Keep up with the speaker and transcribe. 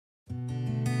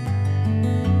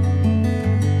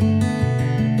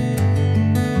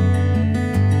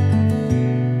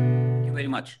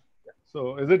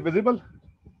So is it visible?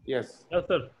 Yes. Yes,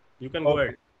 sir. You can go Okay.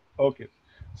 ahead. Okay.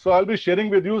 So I'll be sharing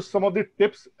with you some of the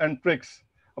tips and tricks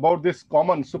about this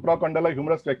common supracondylar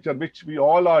humerus fracture, which we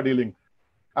all are dealing.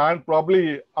 And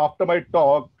probably after my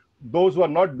talk, those who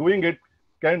are not doing it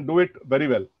can do it very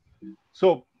well.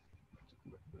 So,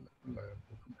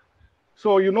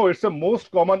 it's the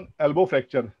most common elbow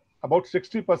fracture. About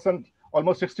 60%,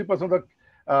 almost 60% of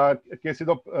the cases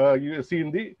of you see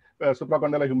in the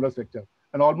supracondylar humerus fracture,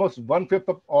 and almost one-fifth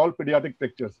of all pediatric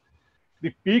fractures. The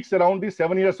peaks around the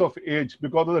 7 years of age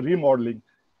because of the remodeling.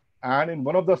 And in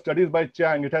one of the studies by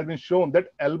Chang, it has been shown that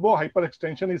elbow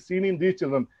hyperextension is seen in these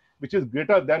children, which is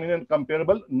greater than in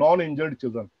comparable non-injured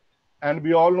children. And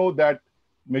we all know that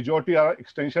majority are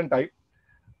extension type.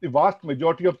 The vast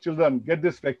majority of children get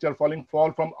this fracture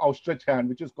fall from outstretched hand,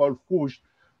 which is called push,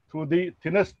 through the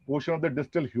thinnest portion of the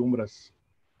distal humerus.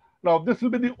 Now, this will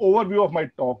be the overview of my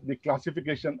talk, the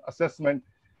classification, assessment,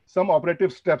 some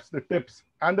operative steps, the tips,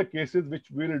 and the cases which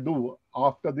we'll do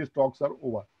after these talks are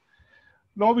over.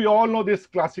 Now, we all know this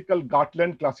classical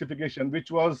Gartland classification,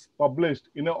 which was published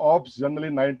in an OBS journal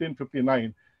in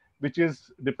 1959, which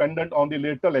is dependent on the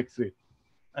lateral X-ray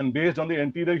and based on the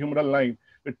anterior humeral line.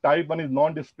 The type 1 is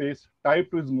non-displaced, type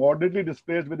 2 is moderately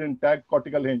displaced with intact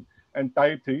cortical hinge, and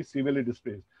type 3 is severely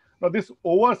displaced. Now, this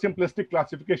oversimplistic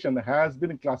classification has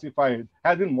been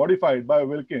modified by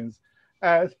Wilkins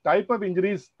as type 1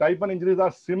 injuries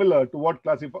are similar to what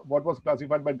was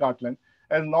classified by Gartland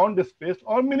as non-displaced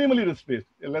or minimally displaced,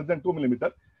 less than 2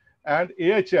 millimeter. And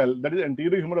AHL, that is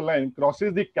anterior humeral line,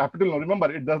 crosses the capital. Now,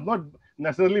 remember, it does not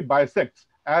necessarily bisect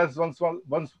as once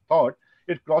thought.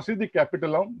 It crosses the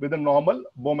capitulum with a normal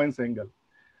Bowman's angle.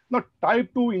 Now,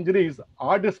 type 2 injuries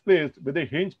are displaced with a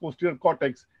hinge posterior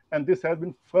cortex, and this has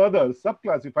been further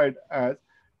subclassified as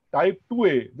type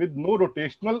 2A with no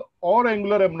rotational or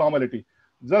angular abnormality,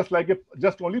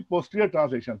 just only posterior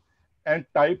translation, and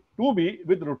type 2B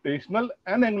with rotational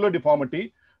and angular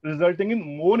deformity, resulting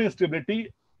in more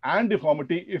instability and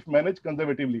deformity if managed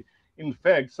conservatively. In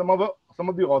fact, some of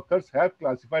the authors have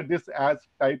classified this as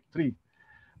type 3.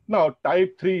 Now,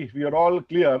 type 3, we are all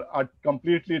clear, are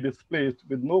completely displaced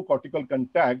with no cortical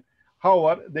contact.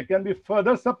 However, they can be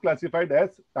further subclassified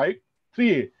as type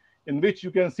 3A, in which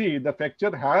you can see the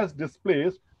fracture has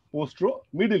displaced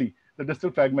posteromedially, the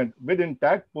distal fragment, with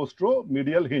intact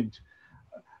posteromedial hinge.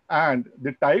 And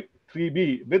the type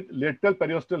 3B with lateral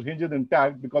periostal hinge is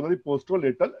intact because of the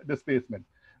posterolateral displacement.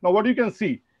 Now, what you can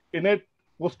see, in a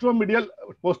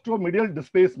posteromedial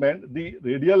displacement, the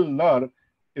radial nerve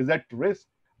is at risk,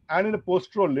 and in a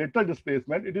posterolateral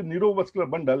displacement, it is neurovascular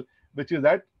bundle, which is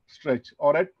at stretch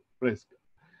or at risk.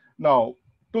 Now,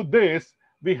 to this,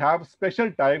 we have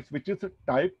special types, which is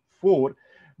type 4,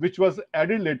 which was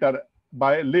added later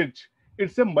by Lynch.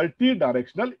 It's a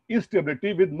multi-directional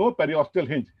instability with no periostal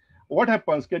hinge. What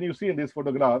happens, can you see in these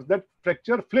photographs, that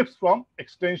fracture flips from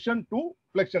extension to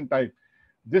flexion type.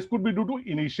 This could be due to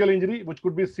initial injury, which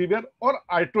could be severe, or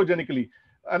iatrogenically,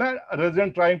 and a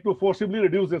resident trying to forcibly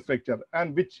reduce this fracture,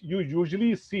 and which you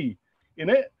usually see in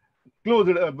a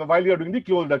closed, while you are doing the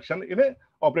closed reduction in a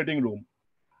operating room.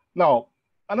 Now,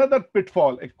 another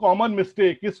pitfall, a common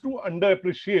mistake, is to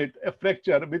underappreciate a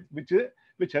fracture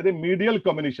which has a medial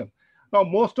comminution. Now,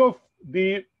 most of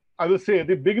the, I will say,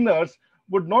 the beginners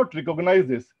would not recognize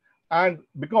this. And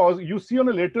because you see on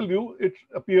a lateral view, it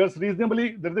appears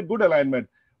reasonably, there is a good alignment.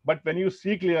 But when you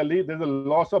see clearly, there's a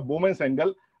loss of Bowman's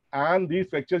angle, and these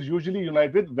fractures usually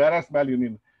unite with varus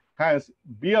malunion. Hence,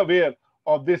 be aware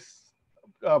of this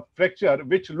fracture,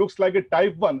 which looks like a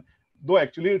type 1, though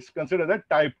actually it's considered a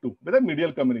type 2 with a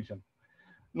medial comminution.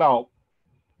 Now,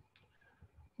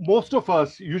 most of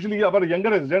us, usually our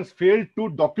younger residents, fail to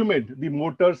document the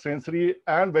motor, sensory,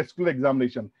 and vascular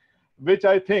examination, which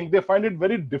I think they find it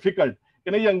very difficult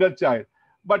in a younger child.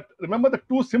 But remember the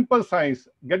two simple signs.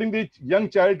 Getting the young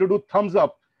child to do thumbs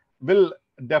up will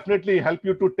definitely help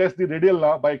you to test the radial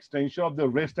nerve by extension of the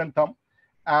wrist and thumb.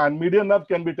 And median nerve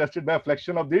can be tested by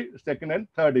flexion of the second and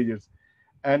third digits.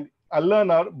 And ulnar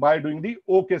nerve by doing the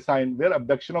OK sign, where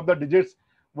abduction of the digits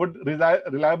would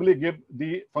reliably give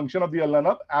the function of the ulnar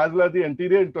nerve, as well as the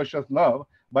anterior interosseous nerve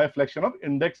by flexion of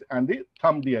index and the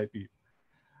thumb DIP.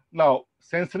 Now,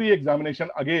 sensory examination,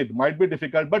 again, might be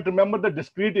difficult, but remember the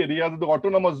discrete areas of the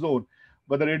autonomous zone,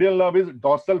 where the radial nerve is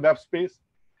dorsal web space,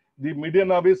 the median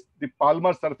nerve is the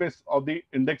palmar surface of the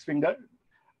index finger,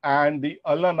 and the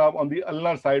ulnar nerve on the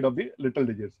ulnar side of the little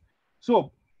digits.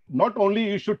 So, not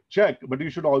only you should check, but you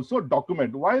should also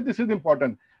document. Why this is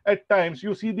important? At times,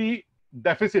 you see the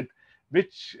deficit,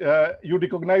 which you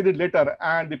recognize it later,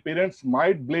 and the parents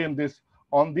might blame this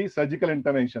on the surgical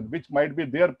intervention, which might be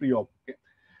their pre-op. Okay.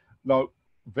 Now,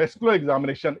 vascular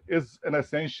examination is an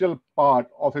essential part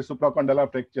of a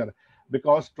supracondylar fracture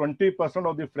because 20%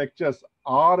 of the fractures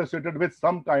are associated with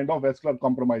some kind of vascular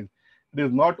compromise. It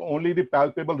is not only the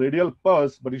palpable radial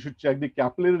pulse, but you should check the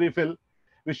capillary refill,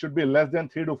 which should be less than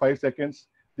 3 to 5 seconds,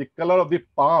 the color of the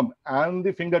palm and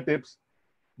the fingertips,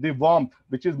 the warmth,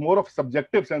 which is more of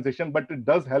subjective sensation, but it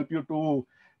does help you to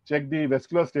check the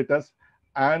vascular status,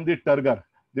 and the turgor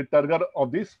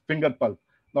of this finger pulp.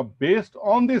 Now, based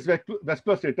on this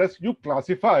vascular status, you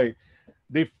classify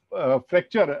the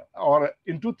fracture or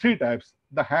into three types.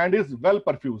 The hand is well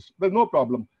perfused. There's no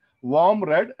problem. Warm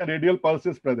red and radial pulse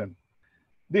is present.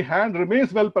 The hand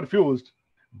remains well perfused,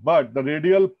 but the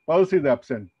radial pulse is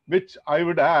absent, which I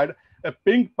would add a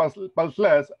pink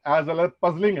pulseless as well as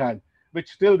puzzling hand, which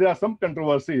still there are some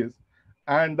controversies.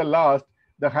 And the last,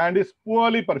 the hand is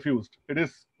poorly perfused. It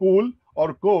is cool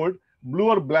or cold, blue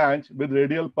or blanch with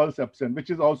radial pulse absent, which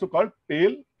is also called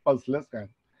pale pulseless hand.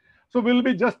 So we'll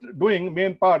be just doing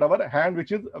main part of our hand,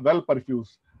 which is well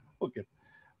perfused. Okay.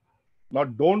 Now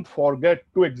don't forget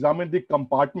to examine the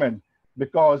compartment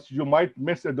because you might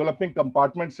miss a developing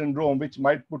compartment syndrome, which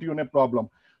might put you in a problem.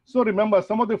 So remember,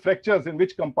 some of the fractures in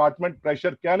which compartment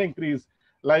pressure can increase,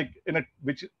 like in a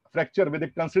which fracture with a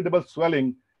considerable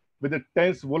swelling with a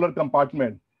tense volar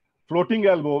compartment, floating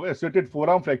elbow, associated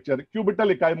forearm fracture,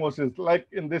 cubital ecchymosis, like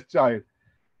in this child,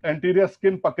 anterior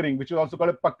skin puckering, which is also called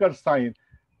a pucker sign,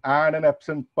 and an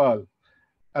absent pearl,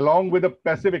 along with a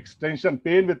passive extension,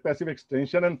 pain with passive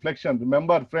extension and flexion.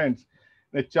 Remember, friends,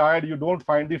 in a child, you don't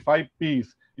find the 5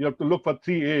 P's. You have to look for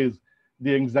 3 A's,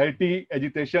 the anxiety,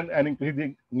 agitation, and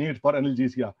increasing need for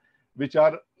analgesia, which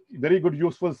are very good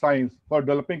useful signs for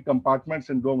developing compartment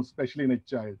syndrome, especially in a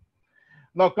child.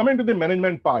 Now, coming to the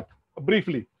management part,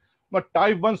 briefly. Now,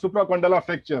 type 1 supracondylar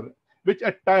fracture, which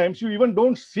at times you even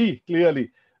don't see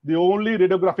clearly. The only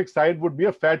radiographic site would be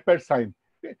a fat pad sign,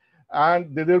 okay?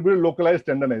 And there will be localized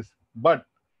tenderness. But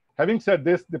having said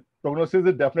this, the prognosis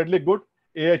is definitely good.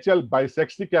 AHL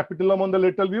bisects the capitulum on the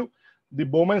lateral view. The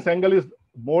Bowman's angle is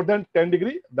more than 10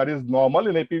 degrees. That is normal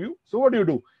in AP view. So what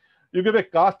do? You give a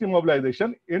cast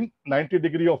immobilization in 90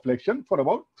 degree of flexion for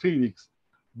about 3 weeks.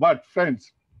 But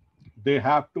friends, they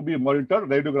have to be monitored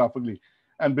radiographically.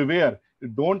 And beware,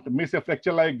 don't miss a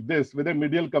fracture like this with a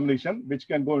medial combination, which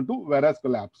can go into varus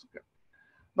collapse. Okay.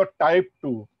 Now, type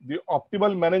 2, the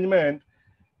optimal management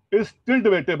is still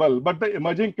debatable, but the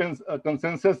emerging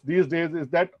consensus these days is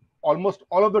that almost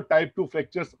all of the type 2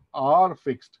 fractures are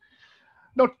fixed.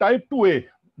 Now, type 2A,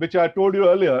 which I told you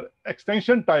earlier,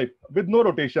 extension type with no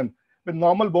rotation, with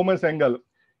normal Bowman's angle,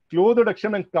 close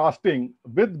reduction and casting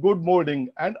with good molding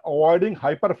and avoiding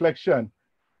hyperflexion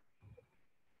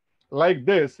like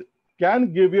this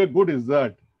can give you a good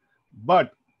result.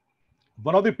 But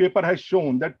one of the paper has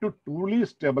shown that to truly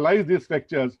stabilize these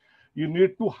fractures, you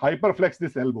need to hyperflex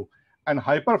this elbow. And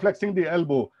hyperflexing the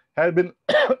elbow has been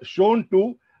shown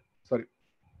to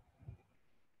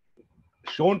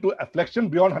a flexion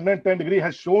beyond 110 degrees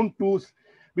has shown to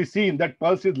be seen that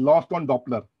pulse is lost on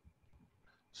Doppler.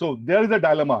 So there is a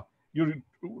dilemma. You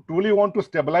truly want to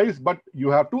stabilize, but you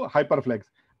have to hyperflex.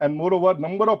 And moreover,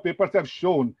 number of papers have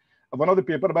shown, one of the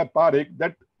paper by Paediatric,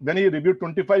 that when he reviewed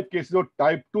 25 cases of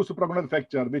type 2 supracondylar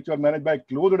fracture, which were managed by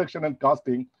close reduction and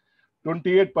casting,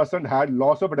 28% had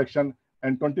loss of reduction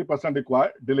and 20%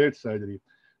 required delayed surgery.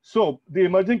 So the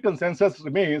emerging consensus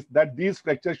remains that these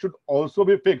fractures should also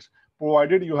be fixed,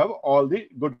 provided you have all the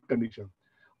good conditions.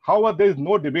 However, there is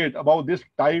no debate about this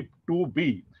type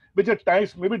 2B, which at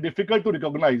times may be difficult to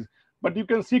recognize, but you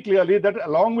can see clearly that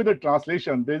along with the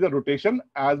translation, there is a rotation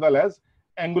as well as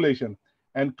angulation,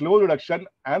 and close reduction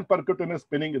and percutaneous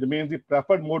spinning remains the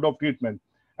preferred mode of treatment.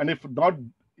 And if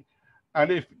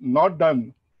not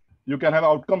done, you can have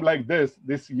outcome like this.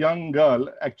 This young girl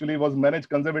actually was managed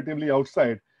conservatively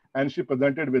outside, and she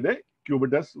presented with a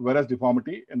cubitus varus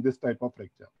deformity in this type of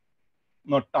fracture.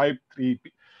 Now, type 3.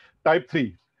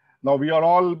 Now, we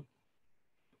know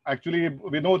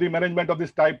the management of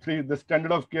this type 3. The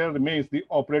standard of care remains the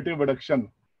operative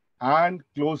reduction and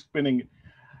closed spinning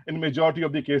in majority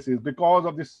of the cases because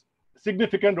of this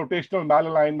significant rotational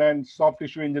malalignment, soft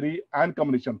tissue injury, and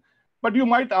combination. But you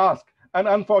might ask, and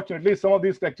unfortunately, some of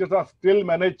these fractures are still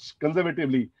managed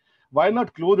conservatively. Why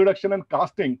not close reduction and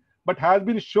casting? But has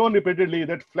been shown repeatedly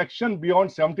that flexion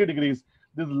beyond 70 degrees,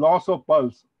 this loss of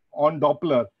pulse on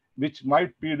Doppler, which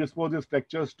might predispose these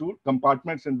fractures to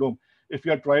compartment syndrome if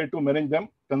you are trying to manage them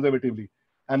conservatively.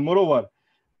 And moreover,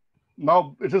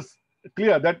 now it is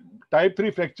clear that type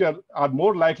 3 fractures are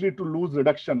more likely to lose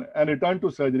reduction and return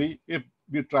to surgery if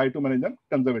we try to manage them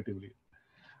conservatively.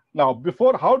 Now,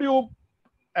 how do you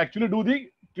actually do the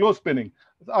close spinning?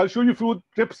 I'll show you a few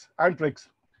tips and tricks.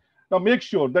 Now make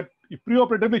sure that you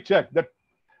preoperatively check that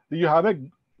you have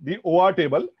the OR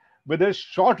table with a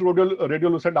short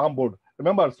radiolucent arm board.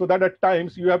 Remember, so that at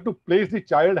times you have to place the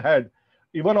child head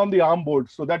even on the arm board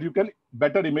so that you can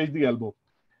better image the elbow.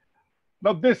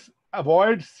 Now this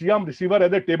avoids CM receiver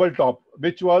as a tabletop,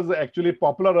 which was actually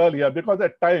popular earlier, because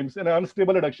at times in an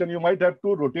unstable reduction, you might have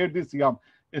to rotate the CM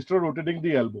instead of rotating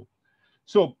the elbow.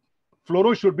 So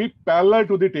fluoro should be parallel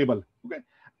to the table, okay?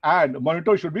 And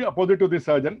monitor should be opposite to the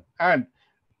surgeon. And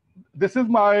this is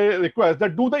my request,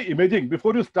 that do the imaging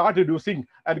before you start reducing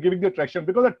and giving the traction,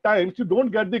 because at times you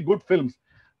don't get the good films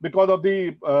because of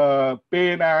the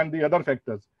pain and the other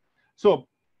factors. So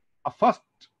a first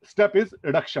step is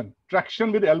reduction.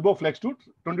 Traction with elbow flex to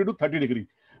 20 to 30 degree.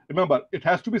 Remember, it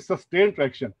has to be sustained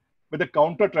traction with a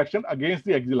counter traction against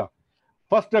the axilla.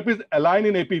 First step is align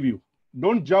in AP view.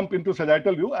 Don't jump into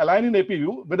sagittal view. Align in AP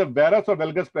view with a varus or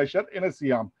valgus pressure in a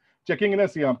C-arm. Checking in a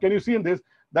C-arm. Can you see in this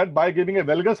that by giving a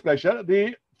valgus pressure,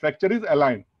 the fracture is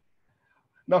aligned?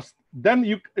 Now, then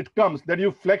it comes that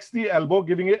you flex the elbow,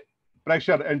 giving a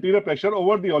pressure, anterior pressure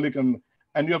over the olecranon,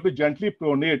 and you have to gently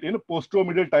pronate in a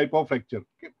posteromedial type of fracture,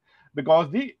 okay?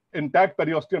 Because the intact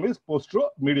periosteum is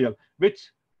posteromedial,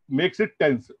 which makes it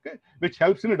tense, okay? Which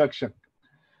helps in reduction.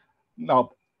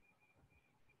 Now,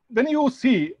 when you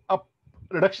see a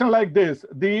reduction like this,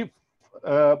 you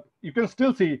can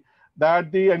still see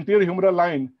that the anterior humeral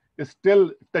line is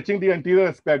still touching the anterior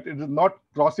aspect. It is not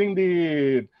crossing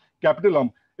the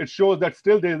capitulum. It shows that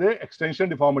still there is an extension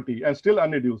deformity and still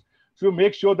unreduced. So you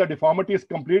make sure that deformity is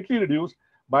completely reduced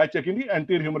by checking the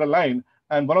anterior humeral line.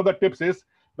 And one of the tips is,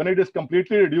 when it is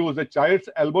completely reduced, the child's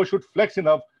elbow should flex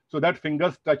enough so that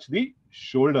fingers touch the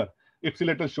shoulder,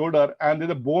 ipsilateral shoulder, and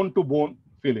there's a bone-to-bone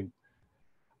feeling.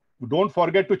 Don't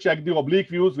forget to check the oblique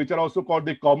views, which are also called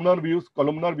the columnar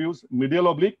views, medial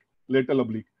oblique, lateral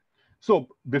oblique. So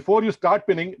before you start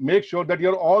pinning, make sure that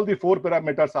all the 4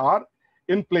 parameters are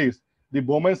in place. The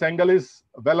Bowman's angle is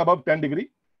well above 10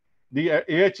 degree. The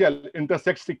AHL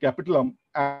intersects the capitulum,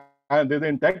 and there's the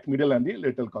intact medial and the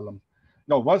lateral column.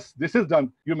 Now, once this is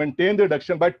done, you maintain the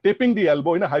reduction by taping the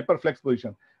elbow in a hyperflex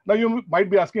position. Now, you might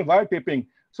be asking, why taping?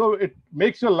 So it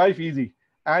makes your life easy,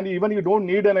 and even you don't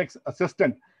need an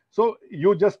assistant. So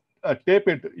you just tape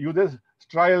it. You just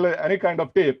trial any kind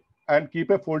of tape and keep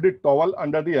a folded towel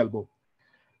under the elbow.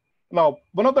 Now,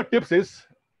 one of the tips is,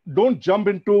 don't jump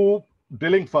into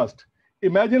drilling first.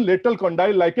 Imagine lateral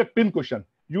condyle like a pin cushion.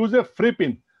 Use a free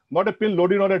pin, not a pin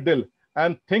loaded on a drill.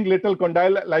 And think lateral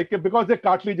condyle like because they're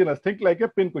cartilaginous, think like a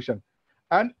pin cushion.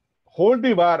 And hold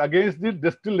the wire against the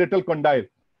distal lateral condyle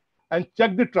and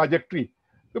check the trajectory.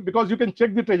 Because you can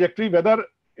check the trajectory whether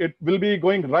it will be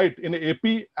going right in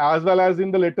AP as well as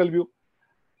in the lateral view.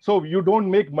 So you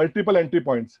don't make multiple entry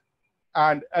points.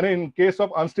 And in case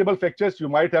of unstable fractures, you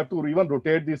might have to even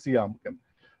rotate the C-arm.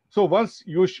 So once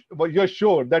you're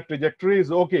sure that trajectory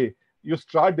is okay, you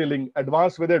start drilling,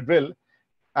 advance with a drill,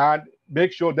 and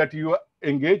make sure that you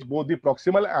engage both the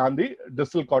proximal and the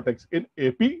distal cortex in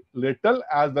AP, lateral,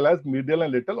 as well as medial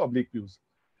and lateral oblique views.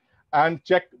 And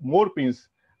check more pins.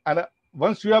 And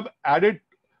once you have added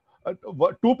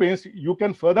 2 pins, you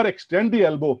can further extend the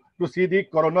elbow to see the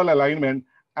coronal alignment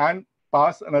and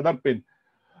pass another pin.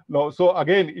 Now, so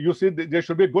again, you see there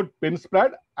should be good pin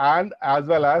spread, and as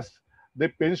well as the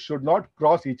pins should not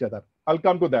cross each other. I'll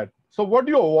come to that. So what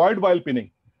do you avoid while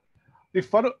pinning? The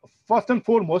first and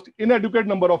foremost, inadequate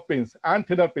number of pins and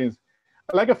thinner pins.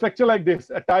 Like a fracture like this,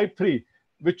 a type 3,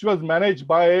 which was managed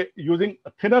by using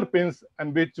thinner pins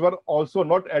and which were also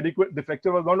not adequate. The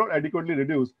fracture was not adequately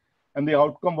reduced, and the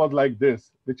outcome was like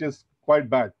this, which is quite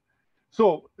bad.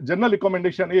 So general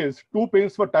recommendation is 2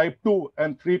 pins for type 2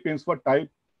 and 3 pins for type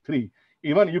 3.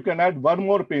 Even you can add 1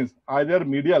 more pins, either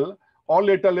medial or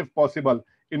lateral if possible,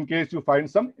 in case you find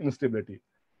some instability.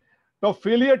 Now,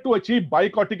 failure to achieve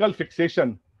bicortical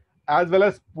fixation as well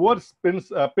as poor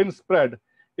pin spread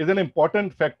is an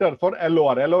important factor for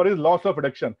LOR. LOR is loss of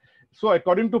reduction. So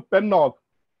according to Pennock,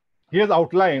 he has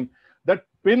outlined that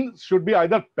pins should be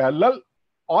either parallel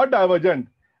or divergent,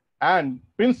 and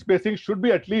pin spacing should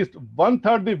be at least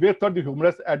 1/3 the width of the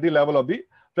humerus at the level of the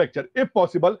fracture. If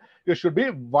possible, there should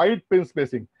be wide pin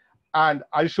spacing. And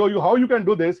I'll show you how you can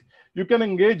do this. You can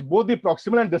engage both the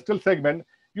proximal and distal segment.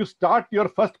 You start your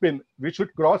first pin, which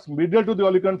should cross medial to the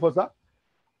olecranon fossa,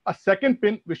 a second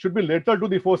pin, which should be lateral to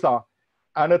the fossa,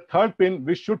 and a third pin,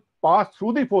 which should pass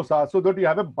through the fossa, so that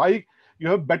you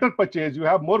have better purchase, you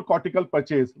have more cortical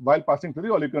purchase while passing through the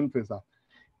olecranon fossa.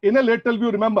 In a lateral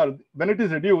view, remember, when it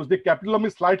is reduced, the capitulum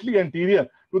is slightly anterior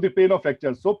to the plane of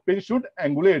fracture. So pin should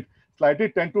angulate slightly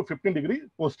 10 to 15 degrees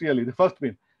posteriorly, the first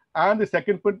pin. And the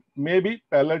second pin may be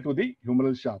parallel to the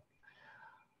humeral shaft.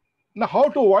 Now, how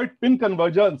to avoid pin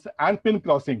convergence and pin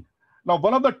crossing? Now,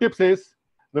 one of the tips is,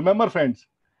 remember friends,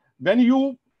 when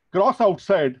you cross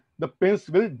outside, the pins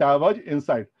will diverge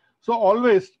inside. So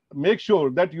always make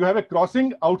sure that you have a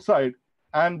crossing outside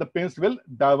and the pins will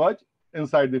diverge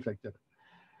inside the fracture.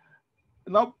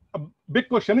 Now, a big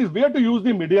question is where to use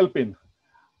the medial pin.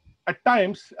 At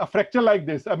times, a fracture like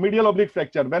this, a medial oblique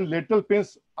fracture, when lateral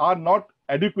pins are not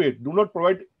adequate, do not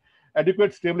provide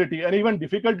adequate stability, and even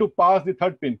difficult to pass the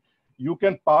third pin, you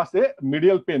can pass a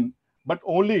medial pin, but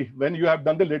only when you have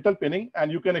done the lateral pinning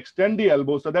and you can extend the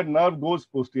elbow so that nerve goes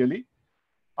posteriorly.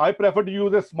 I prefer to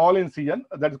use a small incision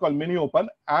that is called mini open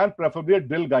and preferably a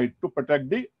drill guide to protect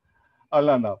the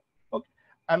ulnar nerve. Okay.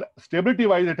 And stability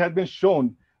wise, it has been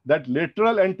shown that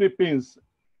lateral entry pins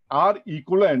are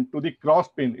equivalent to the cross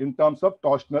pin in terms of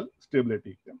torsional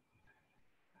stability.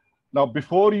 Now,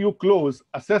 before you close,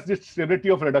 assess the stability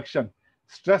of reduction.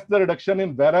 Stress the reduction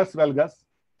in varus valgus,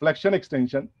 flexion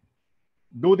extension.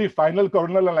 Do the final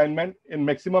coronal alignment in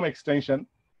maximum extension,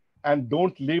 and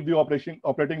don't leave the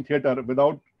operating theater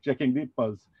without checking the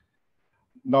pulse.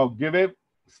 Now, give a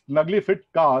snugly fit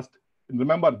cast.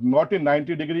 Remember, not in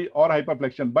 90-degree or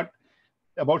hyperflexion, but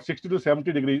about 60 to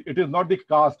 70 degrees. It is not the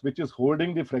cast which is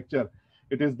holding the fracture.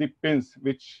 It is the pins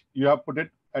which you have put it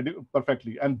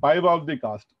perfectly, and bivalve the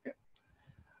cast.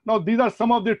 Now, these are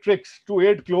some of the tricks to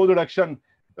aid close reduction,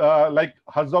 like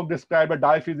Herzog described a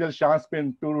diaphyseal chance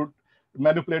pin to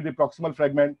manipulate the proximal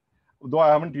fragment. Though I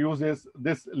haven't used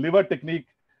this lever technique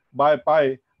by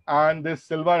Pai, and this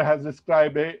Silver has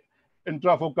described a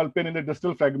intrafocal pin in the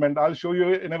distal fragment. I'll show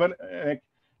you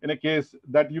in a case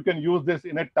that you can use this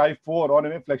in a type 4 or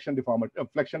in a flexion deformity, a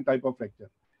flexion type of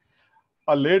fracture.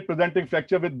 A late presenting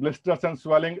fracture with blisters and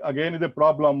swelling again is a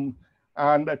problem,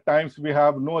 and at times we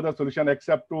have no other solution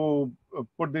except to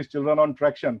put these children on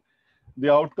traction.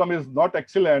 The outcome is not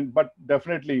excellent, but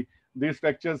definitely these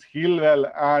fractures heal well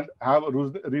and have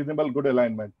reasonable good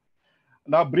alignment.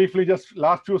 Now, briefly, just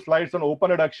last few slides on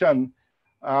open reduction,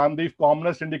 and the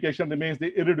commonest indication remains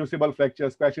the irreducible fracture,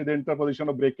 especially the interposition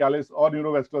of brachialis or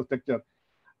neurovascular structure.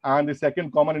 And the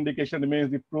second common indication remains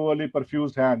the poorly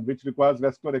perfused hand, which requires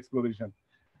vascular exploration.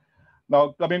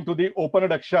 Now, coming to the open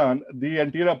reduction, the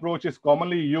anterior approach is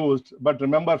commonly used, but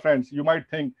remember, friends, you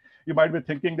might be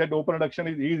thinking that open reduction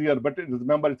is easier, but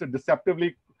remember, it's a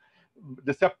deceptively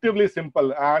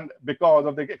simple, and because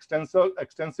of the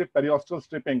extensive periosteal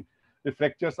stripping, the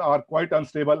fractures are quite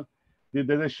unstable.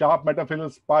 There's a sharp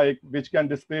metaphyseal spike which can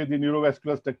displace the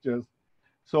neurovascular structures.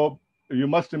 So you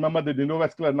must remember the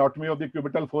neurovascular anatomy of the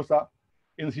cubital fossa.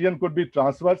 Incision could be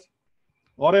transverse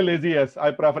or a lazy S.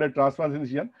 I prefer a transverse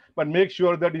incision, but make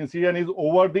sure that incision is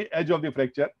over the edge of the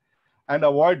fracture and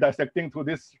avoid dissecting through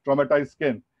this traumatized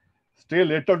skin. Stay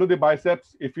lateral to the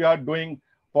biceps if you are doing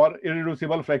for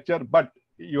irreducible fracture, but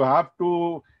you have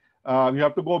to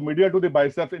go medial to the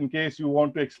biceps in case you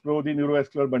want to explore the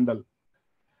neurovascular bundle.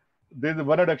 There is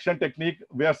one reduction technique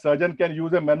where surgeon can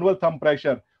use a manual thumb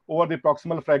pressure over the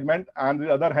proximal fragment, and the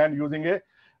other hand using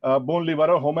a bone lever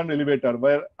or Homan elevator,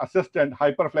 where assistant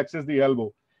hyperflexes the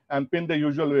elbow and pin the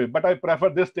usual way. But I prefer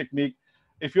this technique.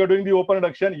 If you're doing the open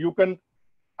reduction, you can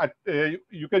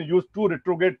use two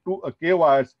retrograde K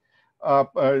wires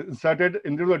inserted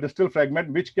into the distal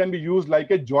fragment, which can be used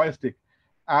like a joystick.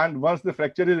 And once the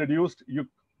fracture is reduced, you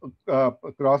do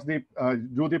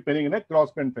the pinning in a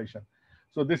cross pin fashion.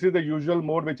 So this is the usual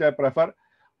mode which I prefer.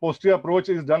 Posterior approach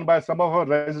is done by some of our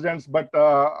residents, but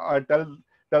I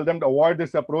tell them to avoid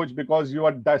this approach because you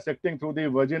are dissecting through the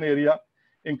virgin area,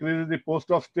 increases the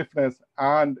post-op stiffness,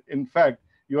 and in fact,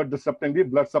 you are disrupting the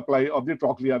blood supply of the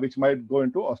trochlea, which might go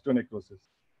into osteonecrosis.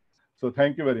 So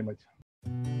thank you very much.